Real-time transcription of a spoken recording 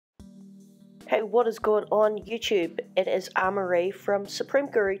Hey, what is going on YouTube? It is Amarie from Supreme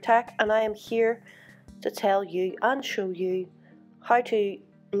Guru Tech, and I am here to tell you and show you how to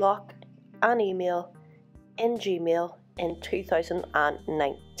block an email in Gmail in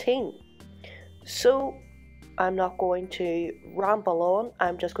 2019. So I'm not going to ramble on,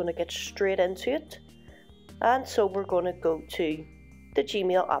 I'm just going to get straight into it. And so we're going to go to the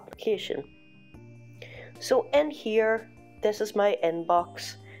Gmail application. So in here, this is my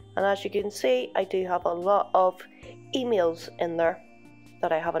inbox, and as you can see, I do have a lot of emails in there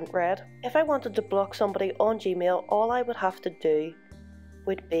that I haven't read. If I wanted to block somebody on Gmail, all I would have to do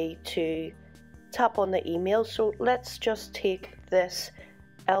would be to tap on the email. So let's just take this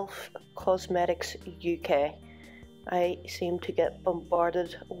Elf Cosmetics UK. I seem to get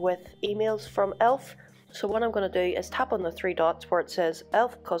bombarded with emails from Elf. So what I'm going to do is tap on the three dots where it says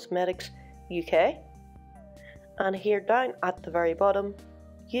Elf Cosmetics UK. And here down at the very bottom,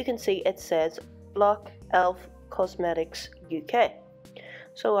 you can see it says Block Elf Cosmetics UK.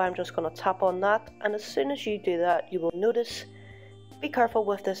 So I'm just going to tap on that, and as soon as you do that, you will notice, be careful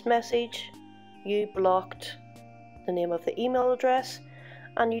with this message, you blocked the name of the email address,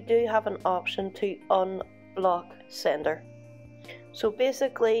 and you do have an option to unblock sender. So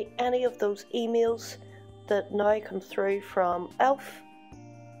basically, any of those emails that now come through from Elf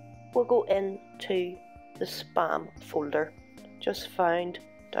will go into the spam folder just found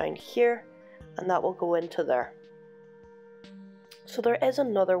down here, and that will go into there. So there is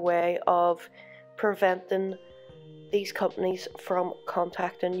another way of preventing these companies from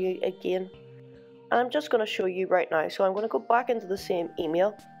contacting you again, and I'm just going to show you right now. So I'm going to go back into the same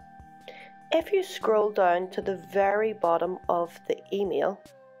email. If you scroll down to the very bottom of the email,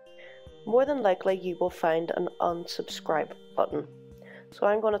 more than likely you will find an unsubscribe button. So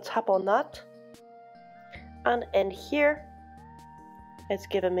I'm going to tap on that, and in here it's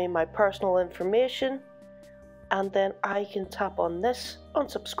giving me my personal information, and then I can tap on this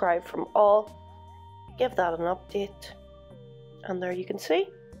unsubscribe from all, give that an update, and there you can see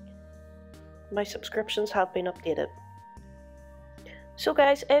my subscriptions have been updated. So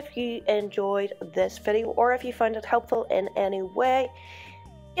guys, if you enjoyed this video or if you found it helpful in any way,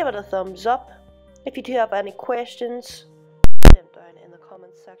 give it a thumbs up. If you do have any questions, put them down in the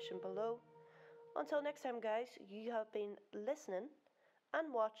comments section below. Until next time guys, you have been listening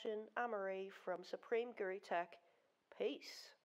and watching Amarie from Supreme Guru Tech. Peace.